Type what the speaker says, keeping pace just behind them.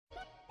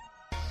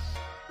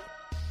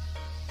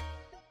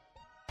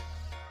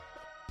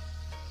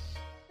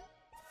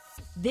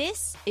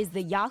This is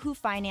the Yahoo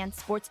Finance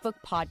Sportsbook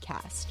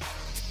Podcast.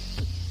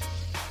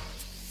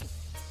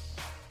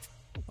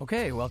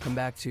 Okay, welcome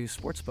back to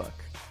Sportsbook.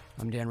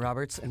 I'm Dan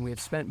Roberts, and we have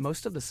spent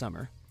most of the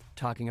summer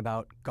talking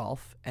about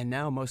golf, and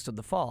now most of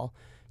the fall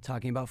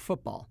talking about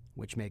football,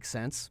 which makes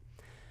sense.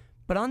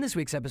 But on this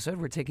week's episode,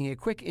 we're taking a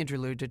quick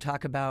interlude to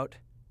talk about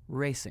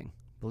racing.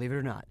 Believe it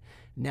or not,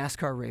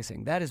 NASCAR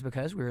racing. That is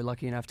because we were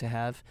lucky enough to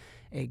have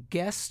a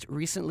guest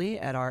recently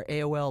at our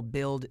AOL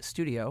Build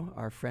studio,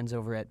 our friends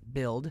over at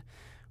Build,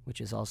 which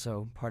is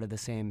also part of the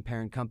same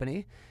parent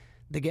company.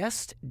 The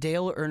guest,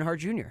 Dale Earnhardt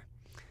Jr.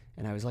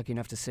 And I was lucky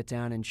enough to sit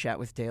down and chat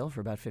with Dale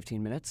for about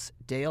 15 minutes.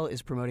 Dale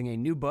is promoting a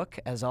new book,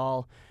 as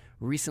all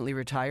recently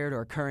retired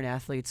or current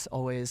athletes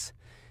always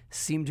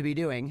seem to be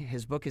doing.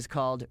 His book is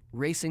called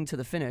Racing to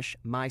the Finish,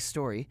 My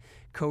Story,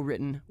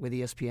 co-written with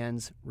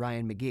ESPN's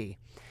Ryan McGee.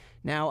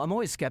 Now, I'm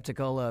always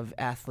skeptical of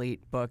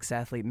athlete books,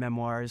 athlete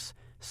memoirs.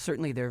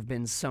 Certainly there have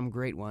been some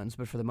great ones,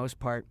 but for the most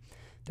part,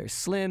 they're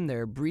slim,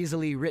 they're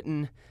breezily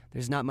written,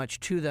 there's not much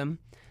to them.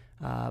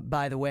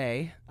 By the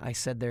way, I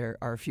said there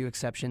are a few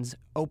exceptions.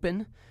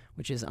 Open,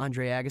 which is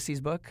Andre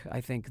Agassi's book,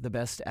 I think the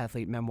best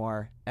athlete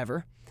memoir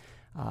ever.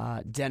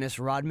 Dennis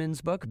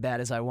Rodman's book, Bad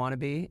as I Want to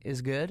Be,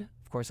 is good.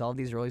 Of course, all of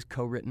these are always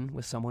co-written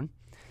with someone.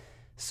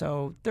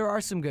 So there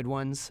are some good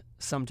ones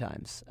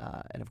sometimes.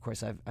 And of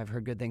course, I've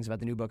heard good things about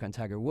the new book on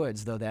Tiger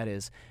Woods, though that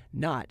is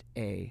not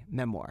a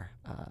memoir.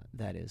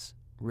 That is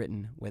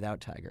written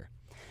without Tiger.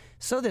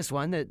 So this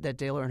one that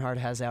Dale Earnhardt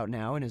has out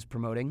now and is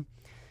promoting,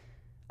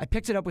 I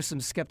picked it up with some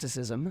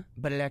skepticism,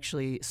 but it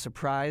actually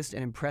surprised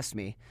and impressed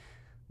me.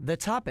 The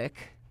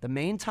topic, the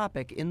main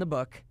topic in the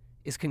book,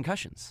 is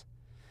concussions.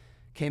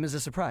 Came as a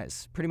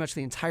surprise. Pretty much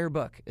the entire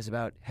book is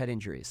about head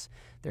injuries.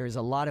 There is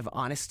a lot of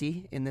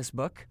honesty in this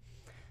book,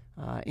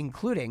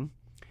 including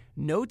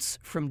notes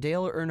from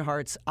Dale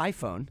Earnhardt's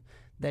iPhone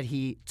that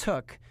he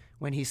took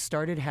when he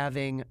started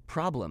having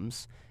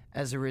problems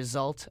as a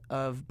result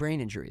of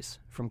brain injuries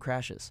from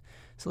crashes.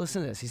 So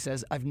listen to this. He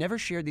says, "I've never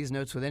shared these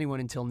notes with anyone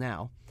until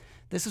now.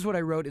 This is what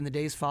I wrote in the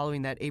days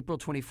following that April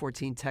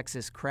 2014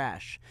 Texas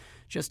crash,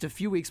 just a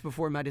few weeks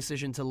before my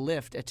decision to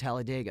lift at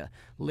Talladega.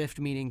 Lift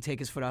meaning take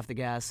his foot off the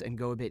gas and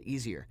go a bit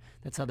easier."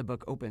 That's how the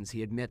book opens.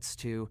 He admits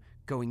to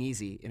going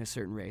easy in a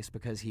certain race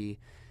because he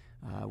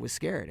was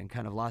scared and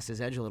kind of lost his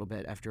edge a little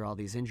bit after all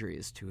these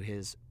injuries to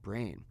his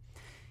brain.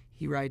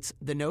 He writes,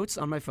 "The notes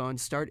on my phone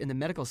start in the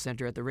medical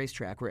center at the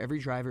racetrack where every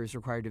driver is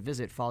required to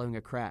visit following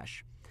a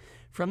crash.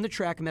 From the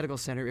track medical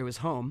center, it was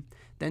home,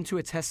 then to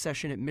a test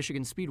session at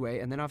Michigan Speedway,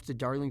 and then off to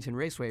Darlington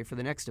Raceway for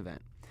the next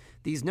event.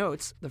 These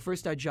notes, the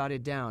first I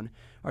jotted down,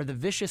 are the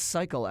vicious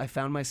cycle I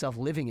found myself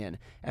living in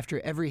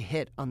after every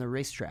hit on the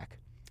racetrack."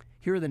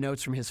 Here are the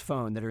notes from his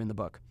phone that are in the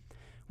book.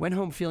 "Went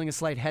home feeling a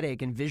slight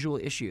headache and visual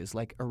issues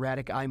like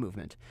erratic eye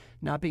movement,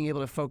 not being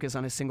able to focus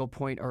on a single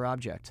point or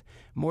object,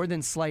 more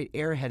than slight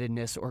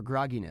airheadedness or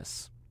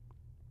grogginess.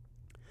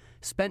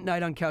 Spent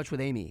night on couch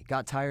with Amy,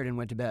 got tired and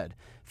went to bed.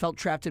 Felt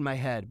trapped in my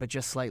head, but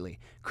just slightly.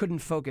 Couldn't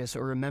focus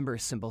or remember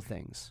simple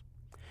things.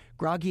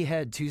 Groggy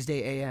head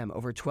Tuesday a.m.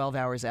 over 12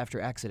 hours after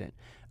accident.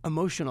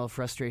 Emotional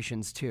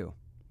frustrations too.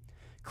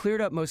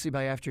 Cleared up mostly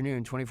by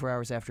afternoon, 24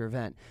 hours after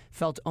event.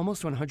 Felt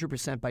almost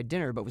 100% by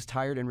dinner, but was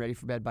tired and ready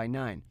for bed by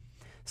 9.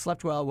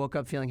 Slept well, woke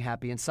up feeling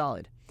happy and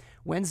solid.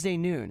 Wednesday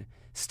noon,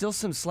 still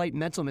some slight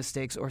mental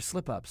mistakes or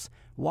slip-ups.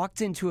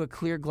 Walked into a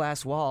clear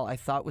glass wall I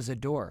thought was a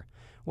door,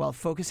 while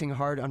focusing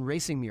hard on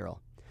racing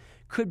mural.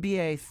 Could be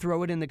a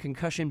throw it in the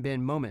concussion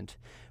bin moment,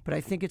 but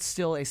I think it's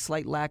still a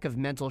slight lack of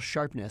mental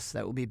sharpness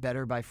that will be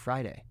better by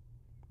Friday."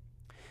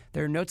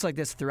 There are notes like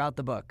this throughout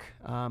the book.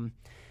 And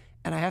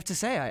I have to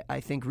say, I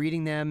think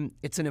reading them,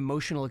 it's an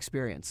emotional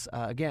experience.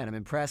 Again, I'm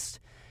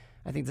impressed.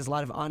 I think there's a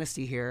lot of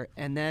honesty here.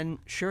 And then,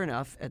 sure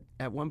enough,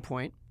 at one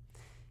point,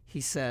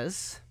 he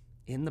says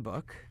in the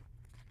book,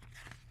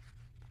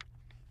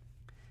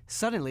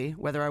 "Suddenly,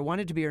 whether I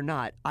wanted to be or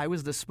not, I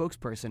was the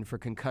spokesperson for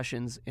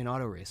concussions in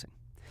auto racing."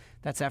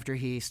 That's after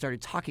he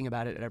started talking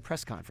about it at a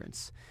press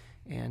conference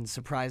and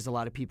surprised a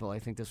lot of people. I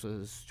think this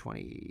was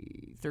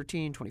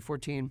 2013,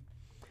 2014.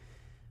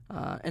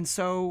 And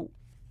so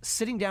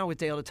sitting down with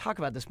Dale to talk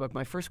about this book,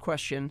 my first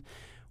question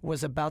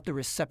was about the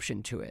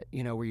reception to it.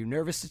 You know, were you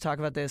nervous to talk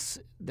about this?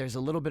 There's a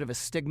little bit of a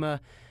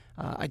stigma,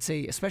 I'd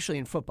say, especially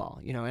in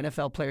football. You know,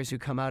 NFL players who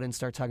come out and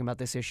start talking about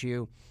this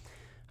issue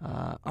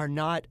are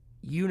not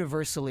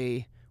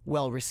universally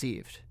well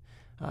received.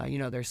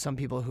 There's some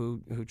people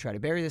who try to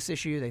bury this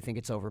issue. They think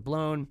it's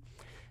overblown.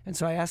 And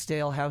so I asked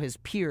Dale how his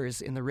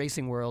peers in the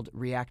racing world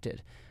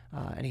reacted.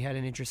 And he had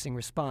an interesting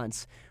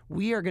response.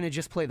 We are going to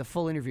just play the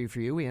full interview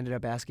for you. We ended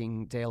up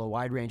asking Dale a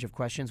wide range of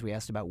questions. We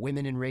asked about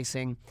women in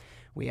racing.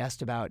 We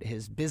asked about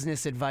his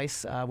business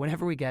advice.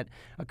 Whenever we get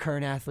a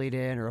current athlete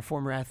in or a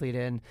former athlete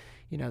in,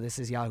 this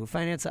is Yahoo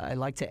Finance, I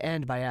like to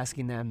end by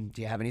asking them,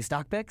 do you have any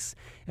stock picks?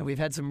 And we've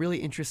had some really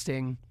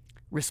interesting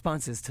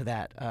responses to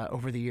that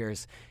over the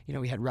years.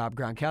 We had Rob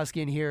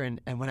Gronkowski in here,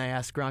 and when I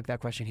asked Gronk that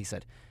question, he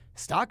said,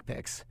 stock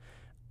picks?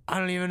 I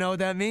don't even know what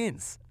that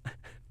means.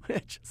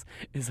 which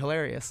is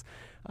hilarious.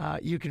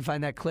 You can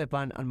find that clip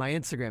on my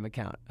Instagram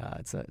account.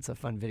 It's a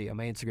fun video.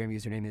 My Instagram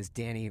username is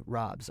Danny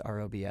Robs,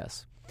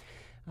 R-O-B-S.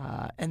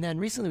 And then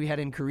recently we had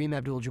in Kareem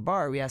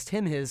Abdul-Jabbar. We asked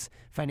him his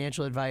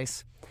financial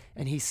advice,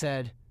 and he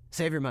said,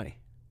 save your money.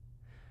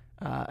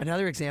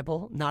 Another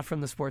example, not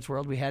from the sports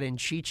world, we had in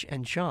Cheech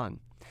and Chong,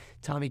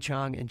 Tommy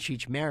Chong and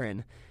Cheech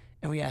Marin,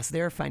 and we asked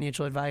their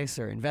financial advice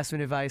or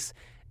investment advice,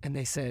 and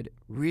they said,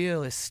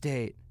 real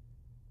estate,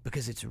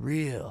 because it's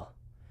real.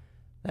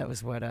 That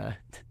was what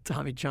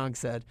Tommy Chong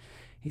said.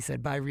 He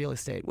said, buy real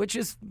estate, which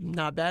is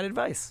not bad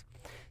advice.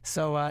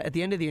 So at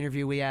the end of the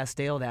interview, we asked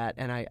Dale that,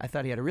 and I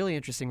thought he had a really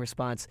interesting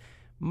response,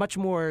 much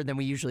more than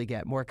we usually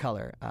get, more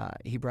color.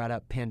 He brought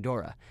up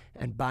Pandora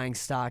and buying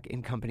stock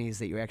in companies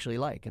that you actually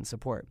like and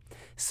support.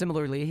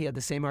 Similarly, he had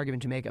the same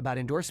argument to make about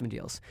endorsement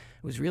deals.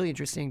 It was really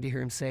interesting to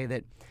hear him say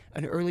that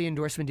an early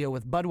endorsement deal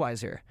with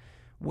Budweiser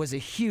was a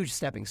huge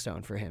stepping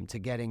stone for him to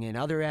getting in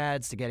other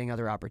ads, to getting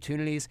other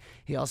opportunities.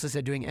 He also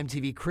said doing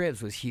MTV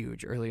Cribs was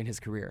huge early in his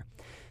career.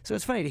 So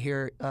it's funny to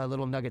hear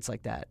little nuggets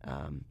like that.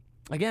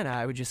 Again,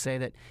 I would just say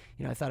that,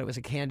 I thought it was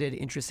a candid,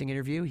 interesting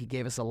interview. He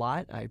gave us a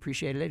lot. I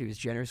appreciated it. He was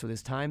generous with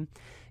his time,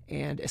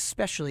 and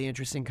especially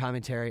interesting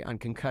commentary on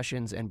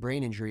concussions and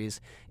brain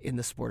injuries in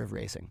the sport of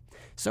racing.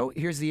 So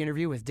here's the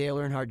interview with Dale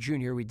Earnhardt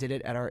Jr. We did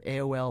it at our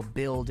AOL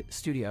Build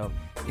studio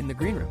in the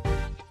green room.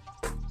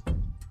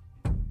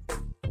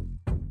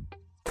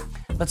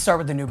 Let's start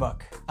with the new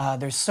book.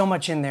 There's so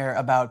much in there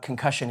about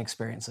concussion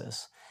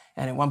experiences.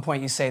 And at one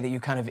point you say that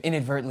you kind of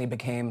inadvertently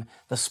became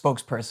the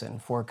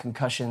spokesperson for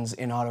concussions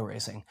in auto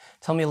racing.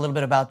 Tell me a little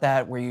bit about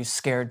that. Were you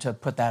scared to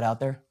put that out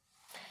there?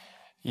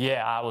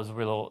 Yeah, I was a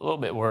little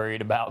bit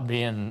worried about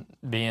being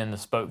the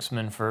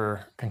spokesman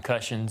for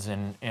concussions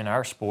in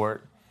our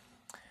sport.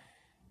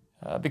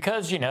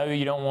 Because, you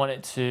don't want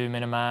it to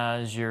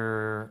minimize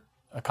your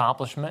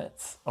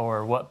accomplishments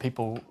or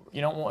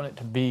you don't want it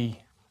to be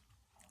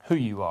who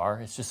you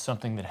are. It's just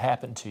something that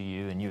happened to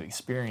you and you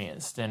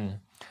experienced. And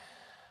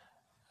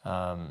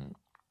yes,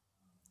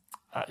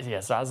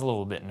 I was a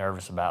little bit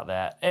nervous about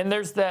that. And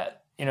there's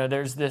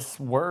this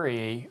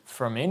worry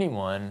from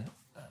anyone,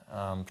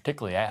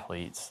 particularly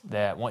athletes,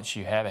 that once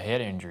you have a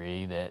head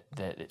injury, that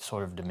it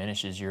sort of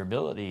diminishes your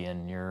ability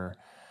and you're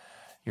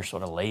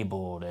sort of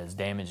labeled as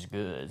damaged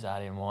goods. I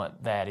didn't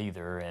want that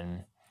either.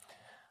 And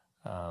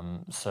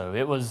so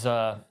it was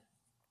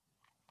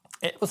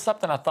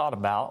something I thought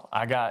about.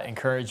 I got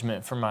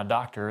encouragement from my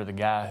doctor, the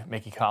guy,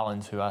 Mickey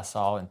Collins, who I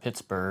saw in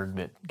Pittsburgh,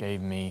 that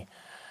gave me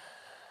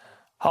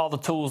all the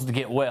tools to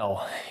get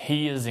well.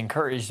 He has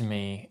encouraged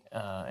me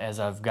as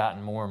I've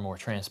gotten more and more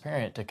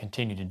transparent to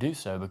continue to do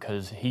so,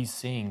 because he's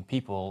seeing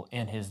people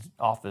in his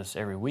office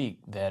every week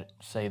that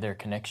say their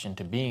connection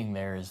to being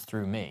there is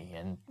through me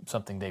and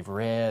something they've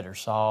read or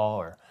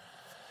saw.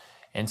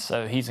 And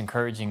so he's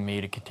encouraging me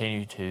to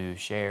continue to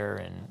share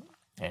and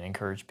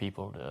encourage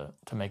people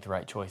to make the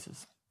right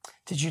choices.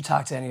 Did you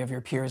talk to any of your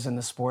peers in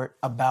the sport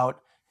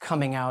about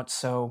coming out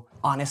so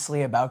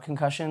honestly about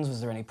concussions?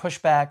 Was there any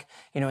pushback?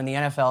 In the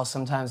NFL,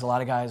 sometimes a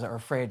lot of guys are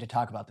afraid to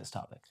talk about this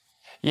topic.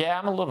 Yeah,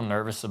 I'm a little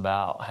nervous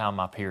about how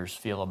my peers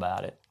feel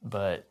about it,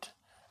 but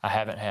I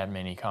haven't had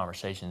many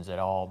conversations at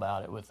all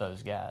about it with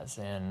those guys.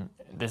 And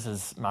this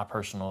is my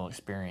personal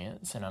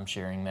experience, and I'm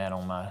sharing that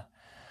on my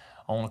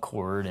own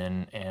accord,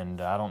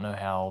 and I don't know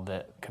how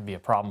that could be a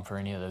problem for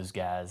any of those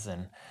guys.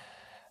 And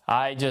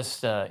I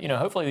just,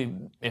 hopefully,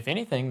 if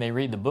anything, they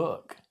read the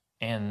book.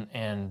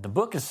 And the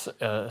book is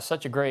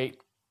such a great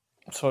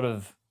sort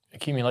of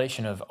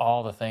accumulation of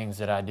all the things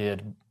that I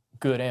did,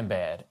 good and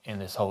bad, in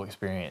this whole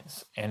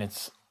experience. And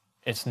it's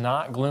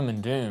not gloom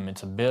and doom.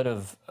 It's a bit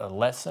of a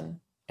lesson,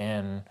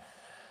 and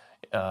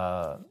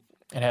it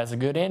has a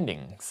good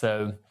ending.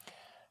 So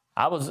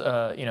I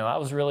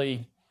was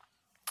really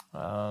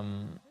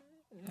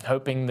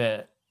hoping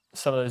that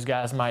some of those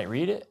guys might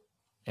read it.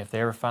 If they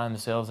ever find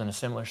themselves in a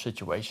similar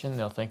situation,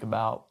 they'll think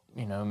about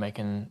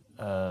making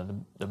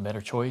the better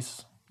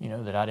choice,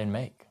 that I didn't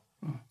make.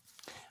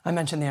 I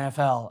mentioned the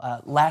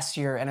NFL. Last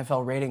year,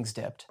 NFL ratings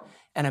dipped.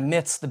 And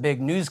amidst the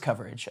big news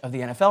coverage of the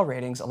NFL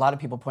ratings, a lot of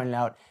people pointed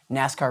out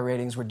NASCAR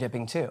ratings were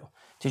dipping too.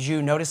 Did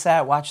you notice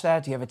that, watch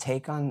that? Do you have a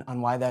take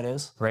on why that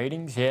is?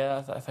 Ratings?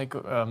 Yeah, I think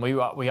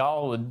we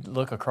all would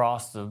look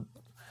across the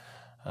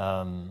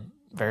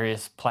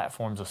various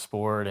platforms of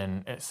sport,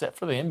 and except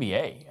for the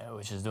NBA,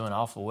 which is doing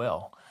awful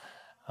well.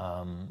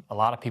 A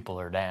lot of people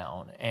are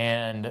down,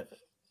 and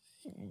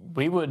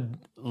we would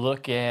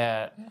look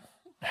at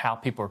how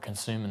people are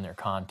consuming their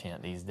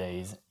content these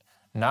days.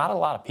 Not a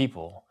lot of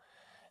people.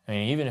 I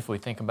mean, even if we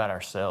think about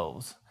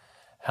ourselves,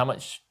 how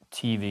much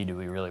TV do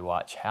we really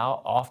watch?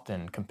 How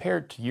often,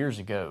 compared to years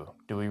ago,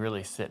 do we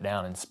really sit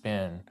down and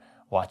spend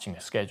watching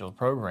a scheduled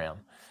program?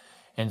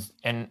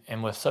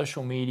 And with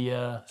social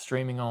media,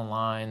 streaming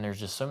online, there's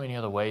just so many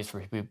other ways for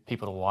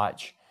people to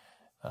watch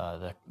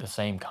the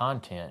same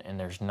content, and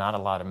there's not a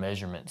lot of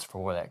measurements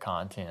for that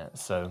content.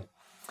 So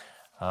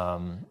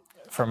from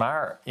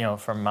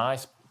my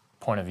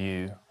point of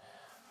view,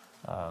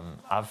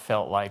 I've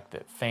felt like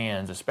that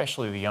fans,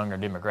 especially the younger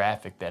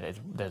demographic,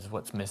 that's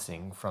what's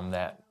missing from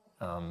that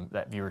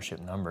viewership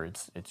number.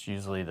 It's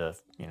usually the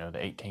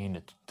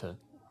 18 to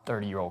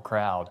 30-year-old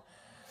crowd.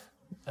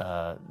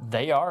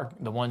 They are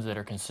the ones that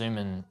are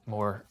consuming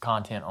more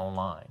content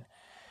online,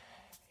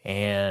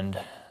 and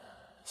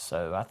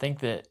so I think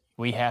that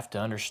we have to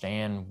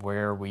understand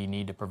where we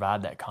need to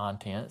provide that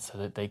content so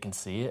that they can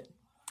see it.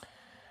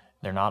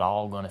 They're not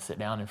all going to sit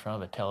down in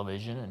front of a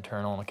television and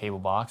turn on a cable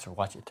box or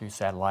watch it through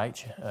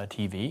satellite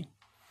TV.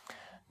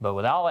 But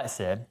with all that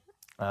said,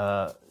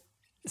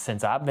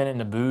 since I've been in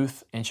the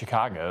booth in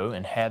Chicago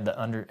and had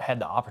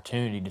the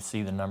opportunity to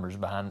see the numbers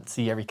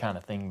see every kind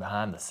of thing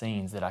behind the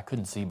scenes that I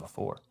couldn't see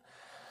before,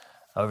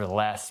 over the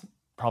last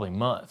probably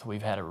month,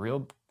 we've had a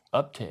real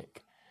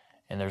uptick,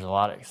 and there's a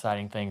lot of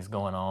exciting things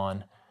going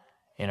on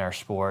in our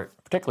sport,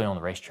 particularly on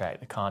the racetrack.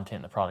 The content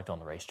and the product on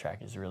the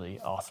racetrack is really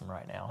awesome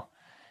right now.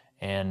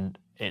 And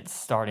it's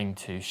starting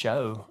to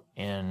show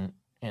in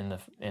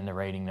the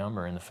rating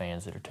number and the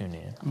fans that are tuned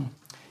in.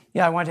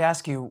 Yeah, I wanted to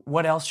ask you,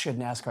 what else should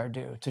NASCAR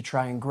do to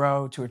try and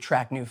grow, to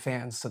attract new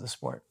fans to the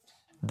sport?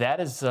 That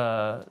is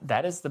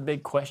the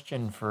big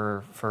question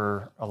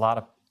for a lot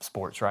of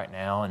sports right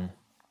now. And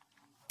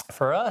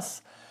for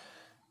us,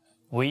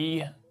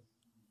 we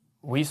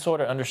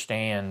sort of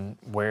understand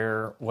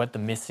what the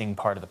missing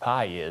part of the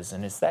pie is,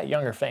 and it's that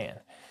younger fan.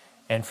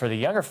 And for the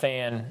younger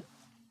fan,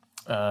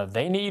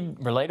 they need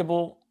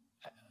relatable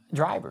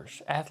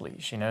drivers,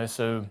 athletes,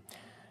 so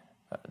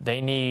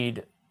they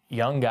need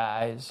young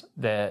guys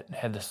that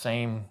have the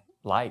same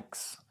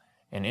likes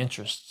and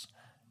interests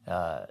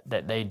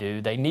that they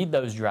do. They need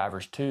those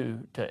drivers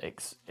too to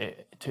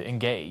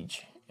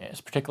engage,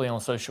 particularly on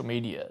social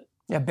media.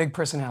 Yeah, big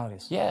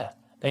personalities. Yeah,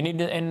 they need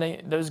to,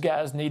 and those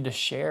guys need to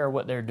share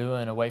what they're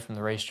doing away from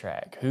the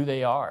racetrack, who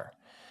they are,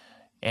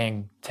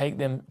 and take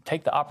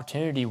the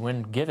opportunity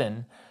when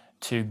given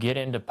to get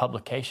into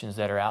publications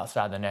that are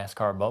outside the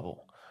NASCAR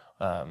bubble.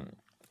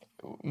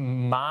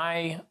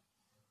 My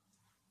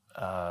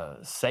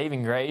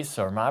saving grace,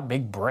 or my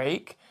big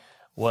break,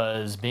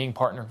 was being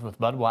partnered with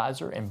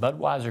Budweiser, and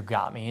Budweiser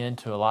got me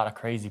into a lot of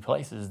crazy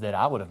places that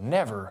I would have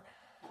never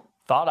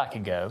thought I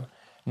could go,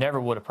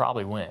 never would have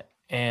probably went.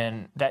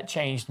 And that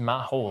changed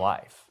my whole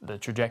life. The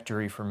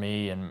trajectory for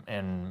me and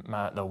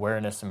the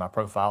awareness and my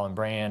profile and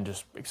brand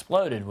just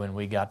exploded when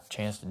we got the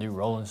chance to do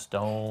Rolling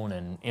Stone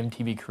and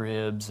MTV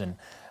Cribs, and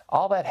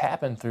all that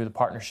happened through the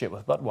partnership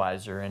with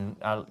Budweiser. And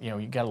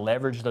you got to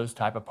leverage those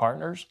type of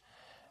partners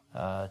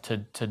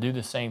to do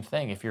the same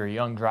thing. If you're a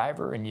young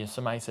driver and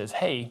somebody says,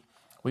 "Hey,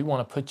 we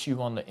want to put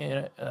you on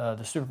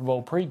the Super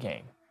Bowl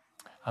pregame.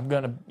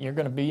 You're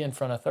gonna be in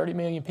front of 30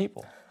 million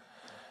people."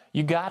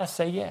 You got to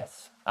say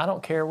yes. I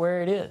don't care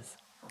where it is.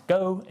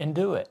 Go and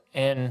do it,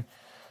 and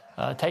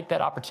take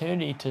that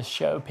opportunity to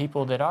show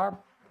people a lot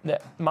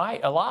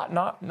of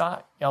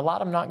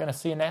them not going to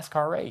see a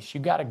NASCAR race.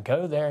 You got to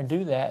go there and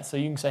do that, so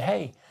you can say,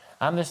 "Hey,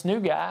 I'm this new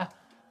guy.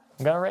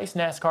 I'm going to race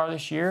NASCAR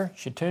this year. You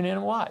should tune in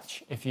and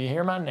watch. If you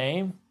hear my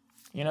name,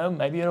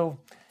 maybe it'll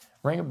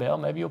ring a bell.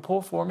 Maybe you'll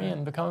pull for me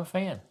and become a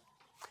fan."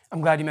 I'm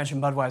glad you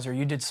mentioned Budweiser.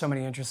 You did so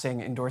many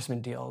interesting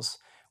endorsement deals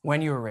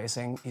when you were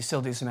racing. You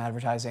still do some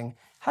advertising.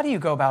 How do you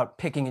go about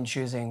picking and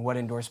choosing what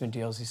endorsement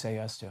deals you say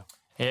yes to?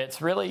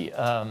 It's really,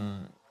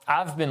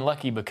 I've been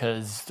lucky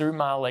because through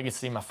my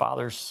legacy, my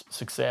father's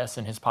success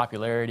and his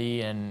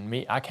popularity, and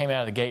me, I came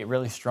out of the gate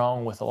really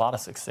strong with a lot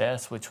of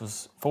success, which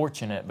was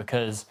fortunate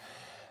because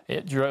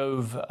it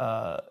drove,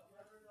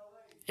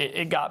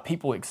 it got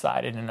people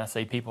excited. And I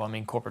say people, I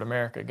mean corporate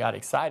America got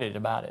excited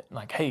about it.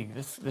 Like, hey,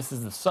 this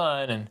is the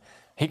son, and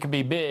he could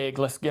be big.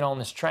 Let's get on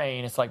this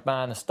train. It's like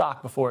buying the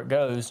stock before it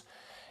goes.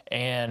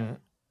 And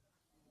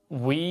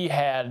we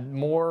had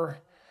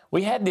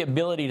the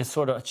ability to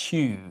sort of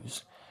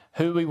choose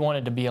who we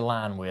wanted to be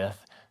aligned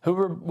with,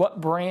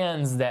 what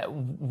brands that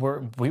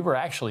we were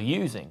actually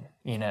using,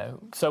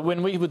 So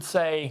when we would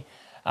say,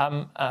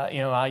 I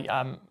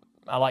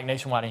like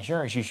Nationwide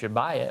Insurance, you should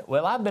buy it.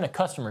 Well, I've been a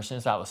customer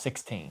since I was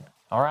 16,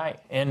 all right?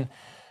 And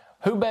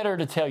who better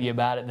to tell you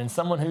about it than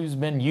someone who's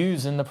been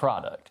using the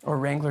product? Or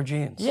Wrangler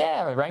jeans.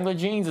 Yeah, Wrangler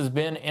jeans has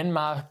been in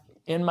my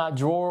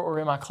drawer or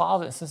in my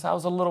closet since I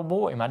was a little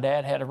boy. My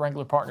dad had a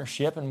Wrangler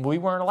partnership, and we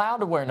weren't allowed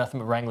to wear nothing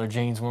but Wrangler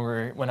jeans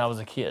when I was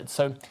a kid.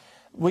 So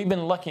we've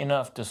been lucky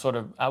enough to sort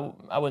of,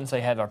 I wouldn't say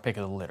have our pick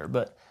of the litter,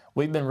 but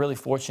we've been really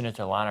fortunate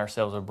to align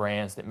ourselves with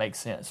brands that make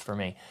sense for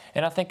me.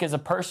 And I think as a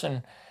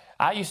person,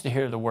 I used to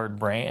hear the word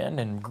brand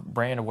and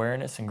brand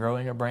awareness and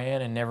growing a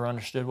brand and never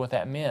understood what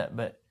that meant.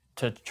 But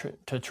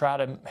to try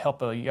to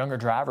help a younger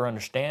driver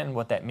understand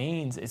what that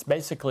means, it's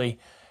basically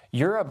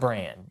you're a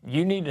brand.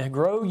 You need to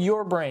grow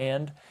your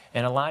brand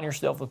and align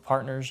yourself with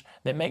partners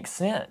that make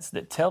sense,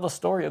 that tell the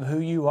story of who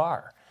you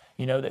are,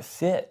 that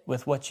fit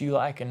with what you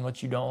like and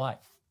what you don't like.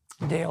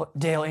 Dale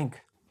Inc.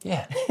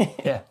 Yeah,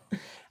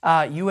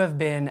 yeah. You have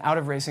been out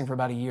of racing for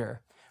about a year.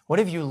 What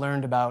have you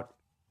learned about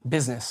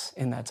business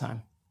in that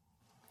time?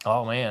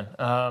 Oh,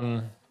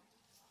 man.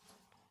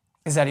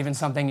 Is that even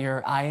something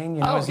you're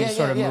eyeing, as you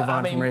sort of move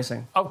on from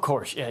racing? Of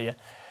course, yeah.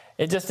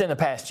 It just in the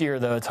past year,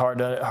 though, it's hard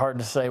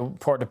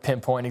to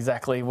pinpoint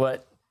exactly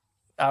what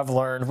I've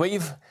learned. We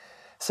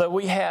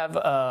have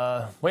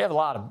a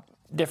lot of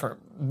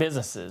different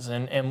businesses,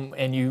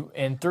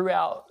 and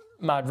throughout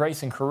my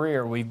racing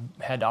career, we've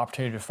had the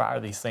opportunity to fire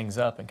these things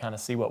up and kind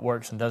of see what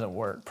works and doesn't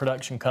work.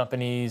 Production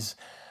companies,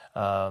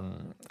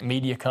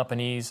 media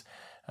companies.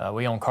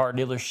 We own car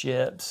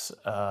dealerships.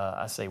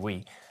 I say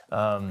we.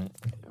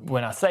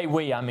 When I say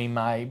we, I mean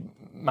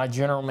my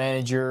general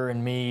manager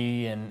and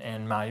me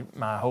and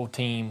my whole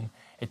team.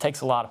 It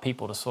takes a lot of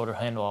people to sort of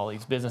handle all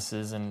these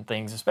businesses and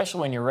things, especially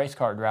when you're a race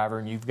car driver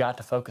and you've got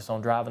to focus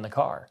on driving the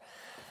car.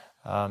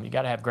 You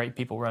got to have great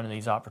people running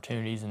these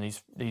opportunities and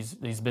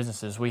these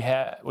businesses. We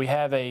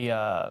have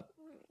a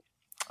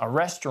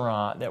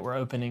restaurant that we're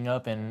opening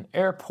up in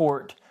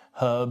airport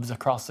hubs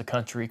across the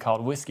country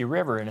called Whiskey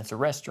River, and it's a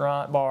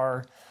restaurant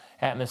bar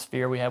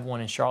atmosphere. We have one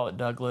in Charlotte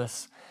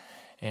Douglas,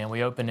 and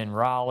we opened in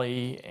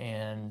Raleigh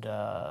and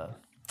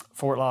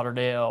Fort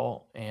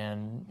Lauderdale,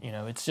 and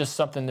it's just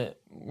something that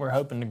we're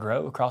hoping to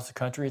grow across the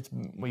country.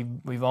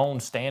 We've owned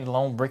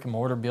standalone brick and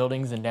mortar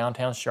buildings in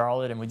downtown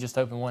Charlotte, and we just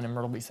opened one in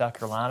Myrtle Beach, South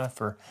Carolina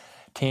for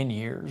 10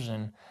 years.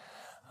 And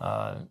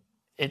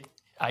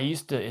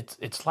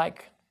it's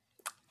like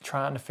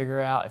trying to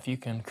figure out if you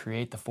can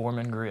create the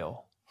Foreman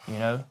grill.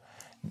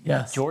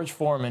 Yes. George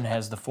Foreman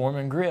has the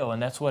Foreman grill,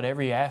 and that's what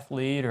every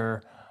athlete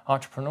or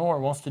entrepreneur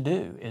wants to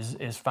do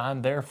is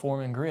find their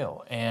Foreman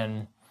grill.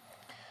 And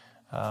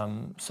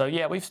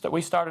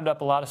we started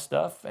up a lot of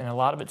stuff, and a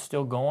lot of it's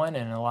still going,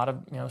 and a lot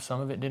of some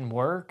of it didn't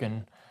work.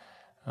 And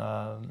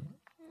now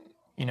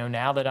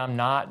that I'm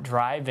not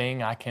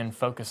driving, I can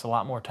focus a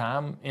lot more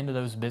time into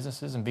those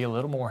businesses and be a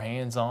little more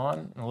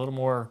hands-on and a little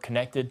more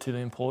connected to the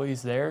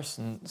employees there,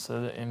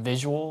 and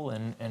visual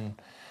and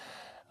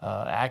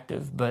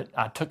active. But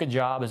I took a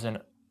job as an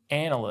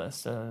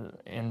analyst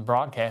in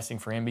broadcasting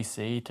for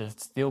NBC to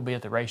still be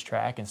at the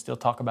racetrack and still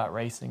talk about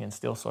racing and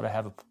still sort of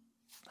have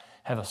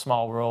a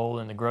small role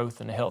in the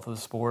growth and the health of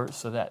the sport.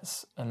 So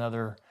that's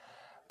another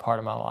part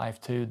of my life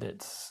too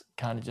that's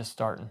kind of just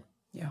starting.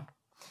 Yeah.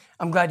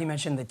 I'm glad you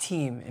mentioned the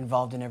team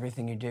involved in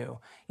everything you do.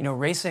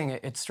 Racing,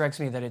 it strikes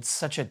me that it's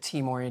such a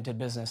team-oriented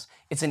business.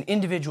 It's an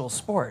individual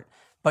sport,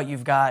 but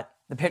you've got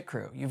the pit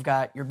crew, you've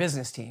got your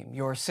business team,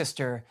 your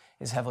sister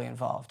is heavily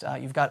involved.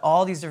 You've got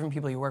all these different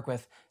people you work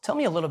with. Tell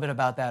me a little bit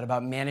about that,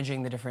 about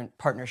managing the different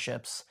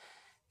partnerships.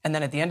 And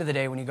then at the end of the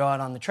day, when you go out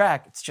on the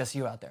track, it's just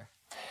you out there.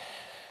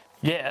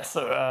 Yeah,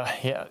 so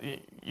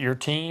your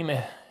team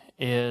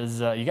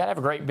is, you got to have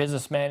a great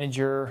business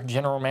manager,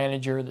 general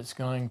manager that's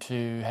going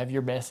to have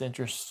your best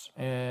interests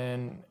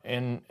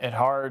at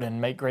heart and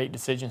make great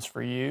decisions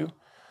for you,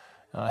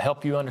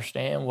 help you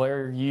understand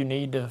where you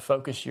need to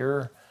focus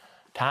your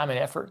time and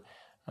effort.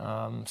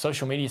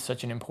 Social media is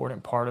such an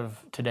important part of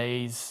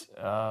today's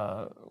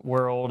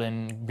world,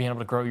 and being able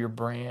to grow your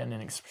brand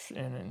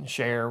and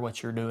share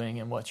what you're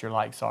doing and what your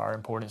likes are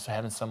important. So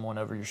having someone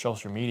over your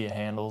social media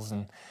handles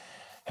and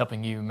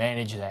helping you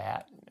manage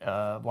that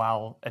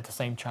while at the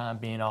same time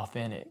being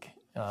authentic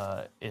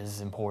is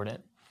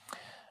important.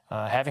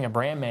 Having a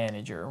brand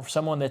manager,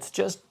 someone that's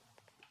just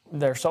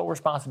their sole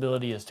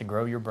responsibility is to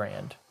grow your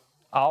brand.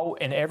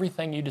 And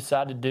everything you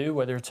decide to do,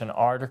 whether it's an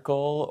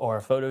article or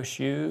a photo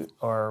shoot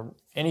or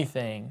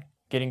anything,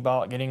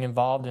 getting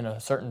involved in a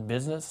certain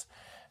business,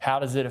 how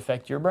does it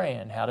affect your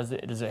brand? Does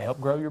it help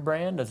grow your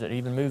brand? Does it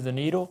even move the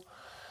needle?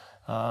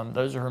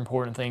 Those are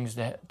important things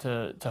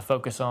to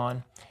focus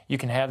on. You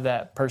can have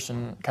that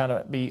person kind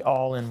of be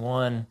all in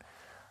one,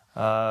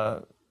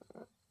 jack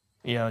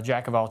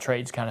of all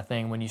trades kind of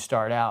thing when you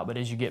start out. But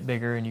as you get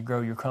bigger and you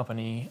grow your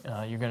company,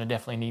 you're going to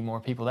definitely need more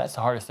people. That's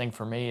the hardest thing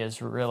for me,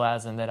 is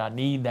realizing that I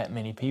need that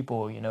many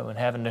people, and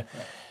having to,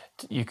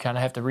 you kind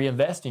of have to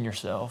reinvest in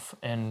yourself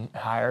and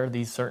hire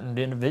these certain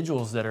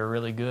individuals that are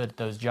really good at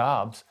those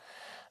jobs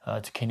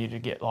to continue to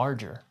get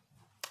larger.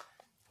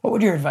 What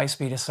would your advice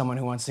be to someone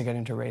who wants to get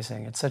into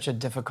racing? It's such a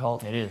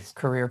difficult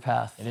career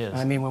path. It is.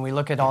 I mean, when we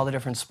look at all the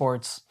different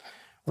sports,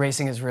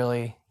 racing is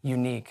really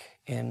unique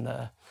in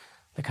the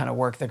kind of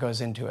work that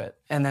goes into it.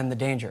 And then the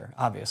danger,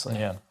 obviously.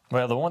 Yeah.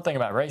 Well, the one thing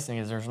about racing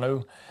is there's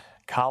no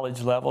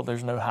college level,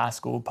 there's no high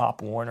school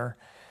Pop Warner.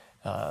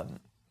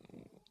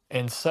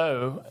 And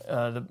so,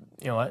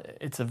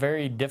 it's a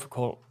very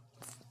difficult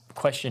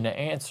question to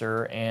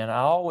answer. And I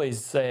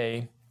always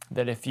say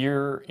that if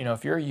you're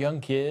a young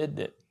kid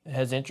that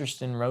has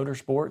interest in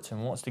motorsports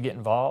and wants to get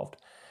involved,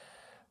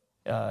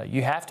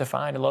 you have to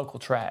find a local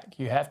track.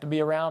 You have to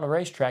be around a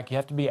racetrack. You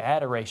have to be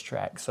at a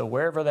racetrack. So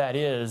wherever that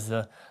is,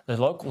 the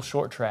local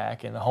short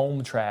track and the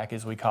home track,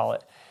 as we call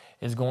it,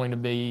 is going to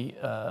be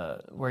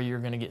where you're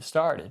going to get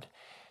started.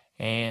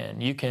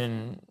 And you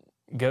can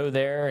go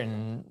there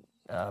and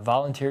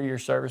volunteer your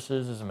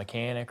services as a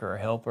mechanic or a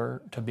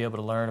helper to be able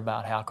to learn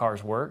about how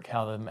cars work,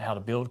 how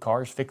to build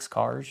cars, fix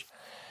cars.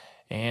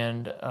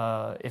 And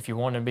if you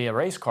want to be a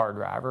race car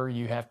driver,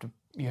 you have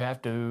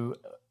to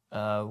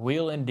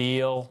wheel and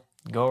deal,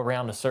 go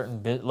around to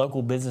certain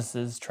local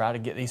businesses, try to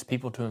get these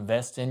people to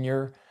invest in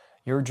your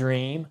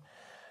dream,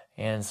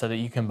 and so that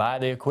you can buy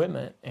the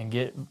equipment and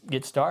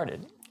get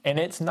started. And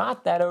it's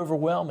not that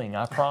overwhelming,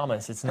 I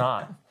promise, it's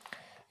not.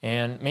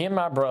 And me and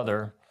my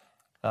brother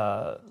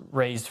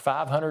raised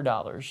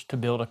 $500 to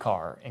build a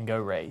car and go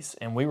race.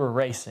 And we were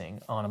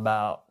racing on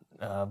about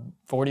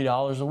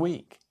 $40 a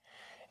week.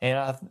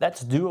 And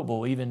that's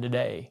doable even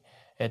today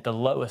at the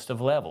lowest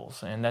of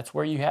levels. And that's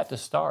where you have to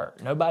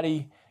start.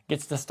 Nobody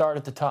gets to start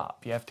at the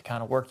top. You have to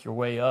kind of work your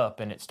way up,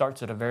 and it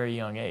starts at a very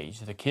young age.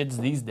 The kids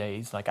these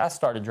days, like I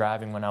started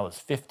driving when I was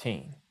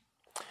 15,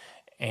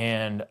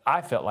 and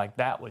I felt like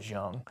that was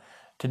young.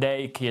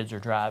 Today, kids are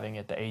driving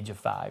at the age of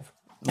 5.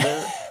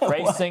 They're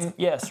racing,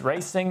 yes,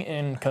 racing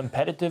in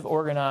competitive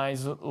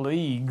organized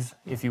leagues,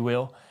 if you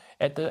will,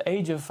 at the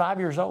age of 5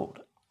 years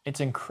old.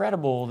 It's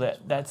incredible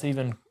that that's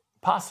even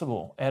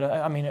possible.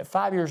 At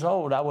 5 years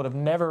old, I would have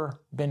never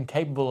been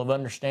capable of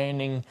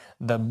understanding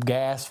the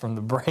gas from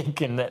the brake,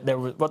 and that there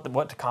was what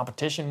the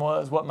competition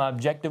was, what my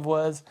objective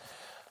was,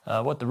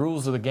 what the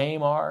rules of the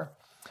game are.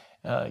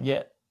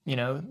 Yet,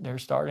 they're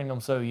starting them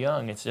so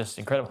young. It's just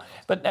incredible.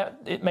 But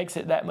it makes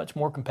it that much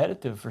more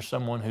competitive for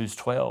someone who's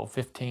 12,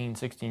 15,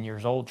 16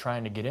 years old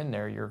trying to get in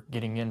there. You're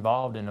getting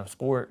involved in a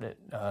sport that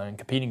and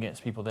competing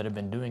against people that have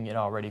been doing it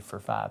already for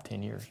 5,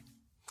 10 years.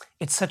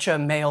 It's such a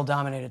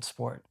male-dominated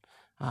sport.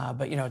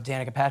 But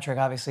Danica Patrick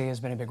obviously has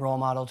been a big role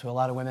model to a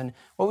lot of women.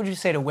 What would you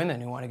say to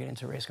women who want to get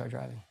into race car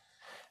driving?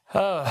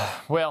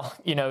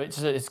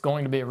 It's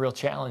going to be a real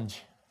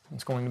challenge.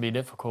 It's going to be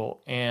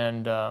difficult.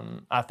 And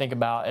I think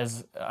about,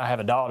 as I have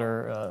a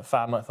daughter, a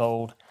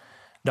 5-month-old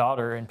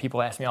daughter, and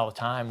people ask me all the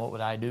time, what would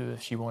I do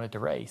if she wanted to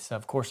race?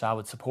 Of course, I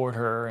would support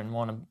her and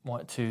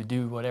want to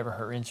do whatever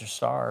her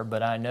interests are.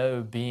 But I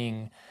know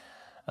being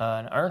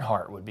an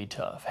Earnhardt would be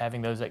tough,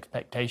 having those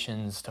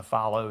expectations to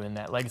follow in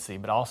that legacy,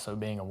 but also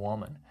being a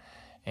woman,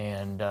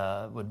 and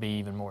would be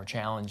even more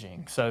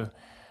challenging. So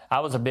I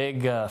was a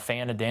big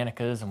fan of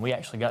Danica's, and we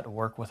actually got to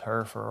work with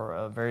her for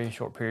a very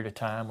short period of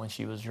time when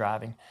she was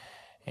driving.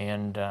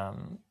 And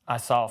I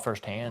saw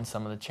firsthand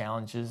some of the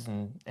challenges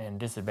and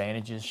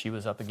disadvantages she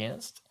was up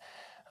against.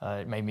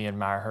 It made me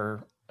admire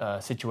her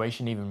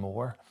situation even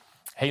more.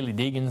 Hailie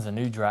Deegan's a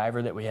new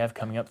driver that we have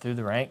coming up through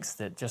the ranks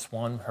that just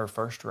won her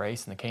first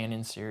race in the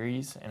K&N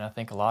Series, and I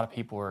think a lot of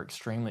people are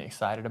extremely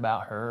excited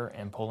about her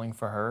and pulling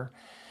for her,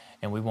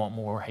 and we want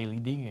more Hailie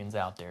Deegan's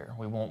out there.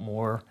 We want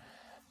more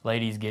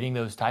ladies getting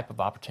those type of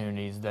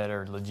opportunities that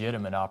are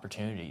legitimate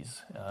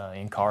opportunities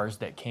in cars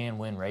that can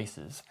win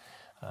races.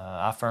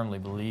 I firmly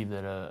believe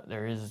that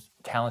there is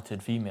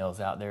talented females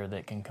out there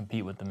that can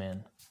compete with the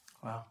men.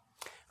 Wow.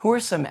 Who are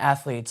some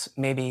athletes,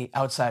 maybe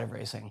outside of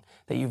racing,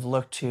 that you've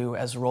looked to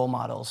as role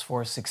models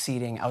for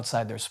succeeding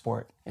outside their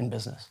sport in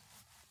business?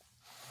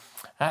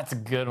 That's a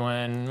good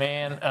one,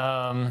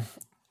 man.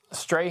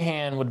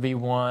 Strahan would be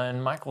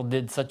one. Michael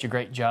did such a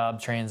great job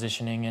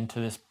transitioning into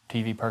this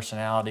TV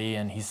personality,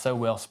 and he's so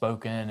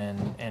well-spoken,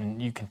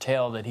 and you can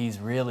tell that he's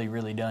really,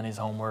 really done his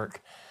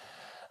homework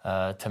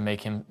to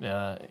make him,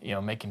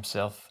 make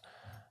himself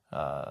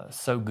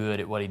so good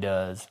at what he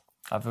does.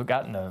 I've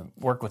gotten to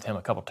work with him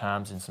a couple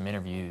times in some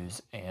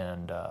interviews,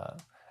 and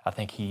I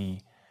think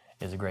he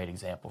is a great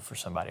example for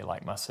somebody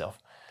like myself.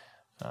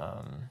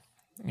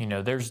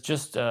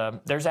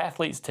 There's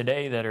athletes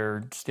today that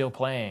are still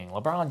playing.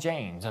 LeBron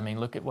James,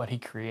 look at what he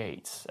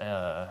creates,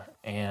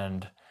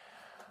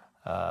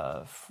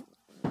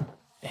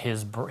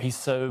 he's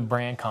so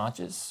brand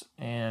conscious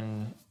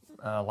and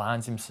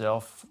aligns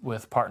himself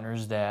with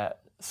partners that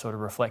sort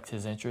of reflect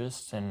his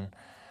interests, and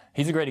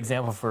he's a great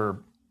example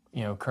for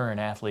current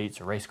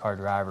athletes or race car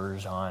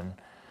drivers on,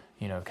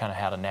 kind of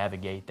how to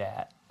navigate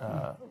that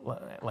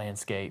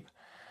landscape.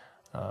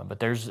 But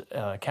there's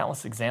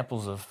countless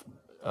examples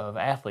of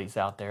athletes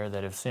out there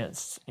that have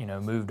since,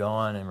 moved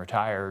on and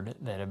retired,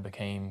 that have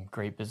became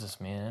great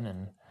businessmen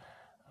and,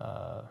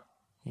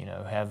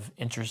 have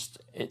interest.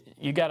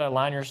 You got to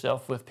align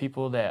yourself with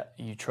people that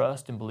you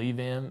trust and believe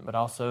in, but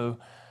also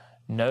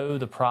know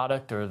the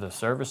product or the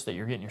service that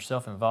you're getting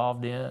yourself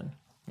involved in.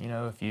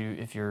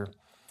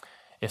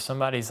 If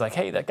somebody's like,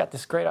 hey, that got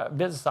this great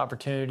business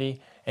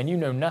opportunity, and you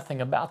know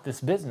nothing about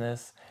this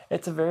business,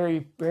 it's a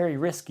very, very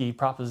risky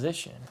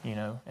proposition,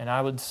 and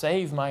I would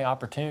save my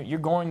opportunity. You're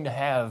going to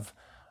have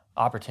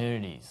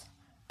opportunities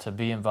to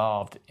be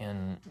involved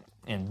in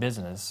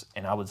business,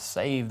 and I would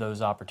save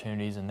those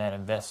opportunities and that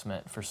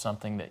investment for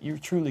something that you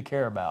truly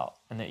care about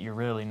and that you're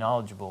really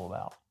knowledgeable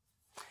about.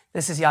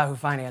 This is Yahoo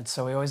Finance,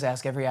 so we always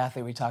ask every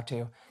athlete we talk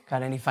to,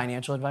 got any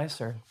financial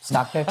advice or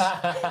stock picks?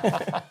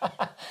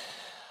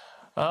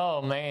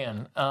 Oh,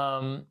 man.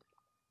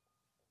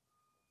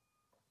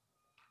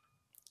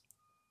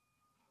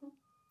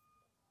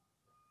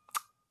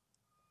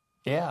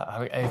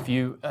 If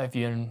you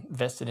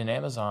invested in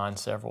Amazon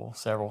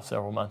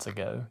several months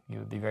ago, you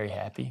would be very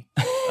happy.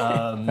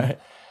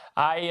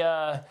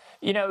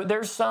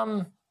 There's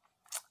some.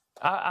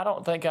 I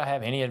don't think I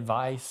have any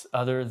advice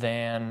other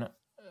than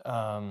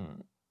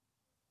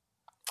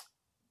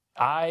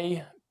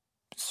I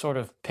sort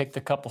of picked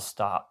a couple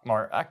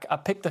I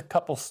picked a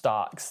couple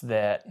stocks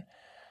that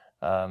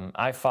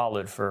I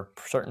followed for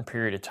a certain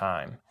period of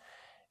time,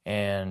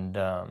 and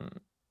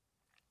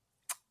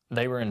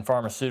they were in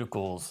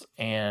pharmaceuticals,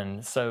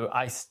 and so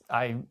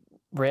I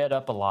read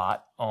up a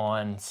lot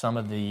on some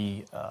of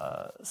the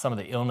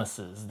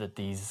illnesses that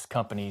these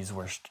companies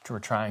were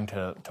trying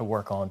to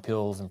work on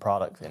pills and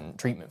products and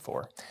treatment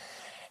for,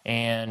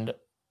 and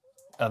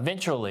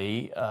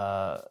eventually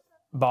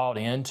bought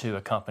into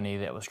a company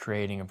that was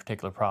creating a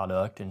particular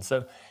product. And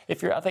so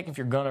I think if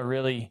you're going to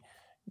really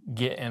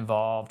get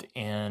involved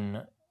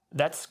in,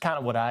 that's kind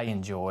of what I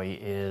enjoy,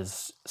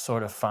 is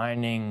sort of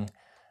finding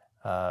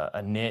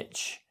a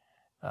niche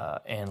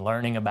and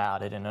learning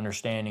about it and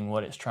understanding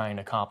what it's trying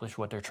to accomplish,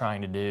 what they're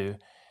trying to do,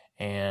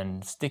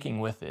 and sticking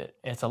with it.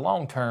 It's a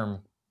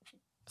long-term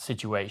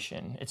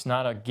situation. It's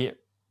not a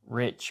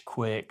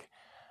get-rich-quick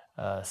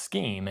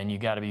scheme, and you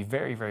got to be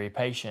very, very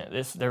patient.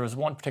 There was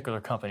one particular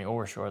company,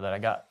 OraSure, that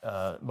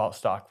I bought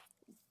stock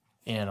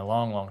in a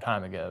long, long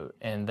time ago,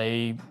 and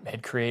they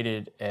had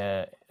created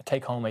a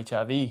take-home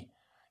HIV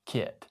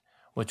kit,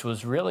 which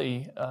was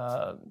really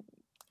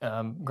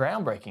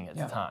groundbreaking at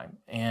the time,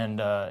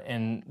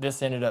 and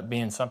this ended up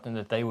being something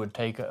that they would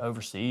take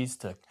overseas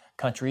to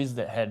countries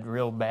that had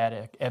real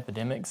bad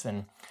epidemics,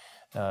 and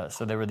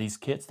so there were these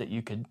kits that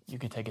you could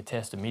take a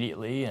test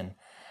immediately, and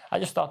I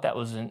just thought that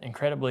was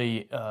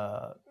incredibly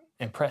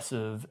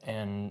impressive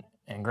and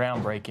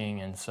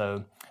groundbreaking, and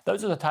so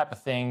those are the type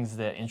of things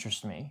that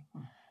interest me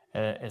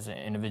as an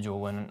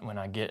individual. When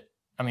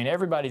I mean,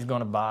 everybody's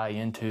going to buy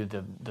into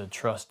the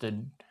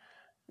trusted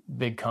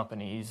big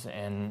companies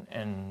and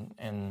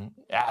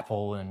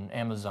Apple and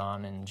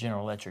Amazon and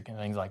General Electric and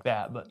things like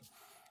that. But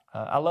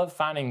I love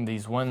finding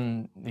these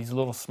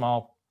little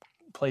small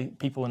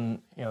people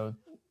in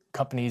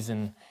companies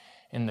in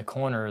the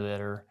corner that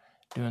are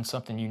doing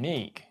something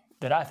unique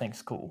that I think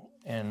is cool,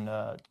 and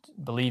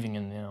believing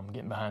in them,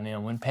 getting behind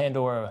them. When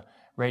Pandora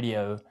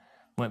Radio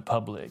went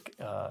public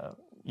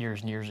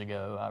years and years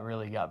ago, I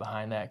really got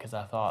behind that because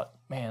I thought,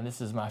 man, this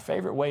is my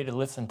favorite way to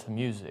listen to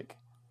music.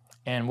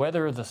 And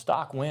whether the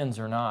stock wins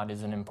or not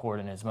isn't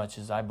important as much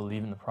as I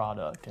believe in the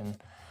product. And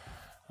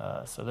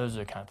so those are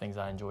the kind of things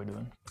I enjoy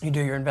doing. You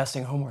do your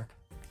investing homework.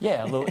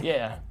 Yeah, a little.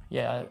 yeah.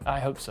 I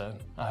hope so.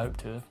 I hope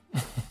to.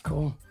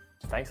 Cool.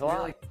 Thanks a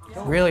lot.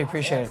 Really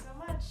appreciate it.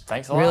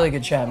 Thanks a lot. Really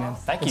good chat, man.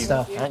 Thank Good you.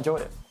 stuff. I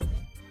enjoyed it.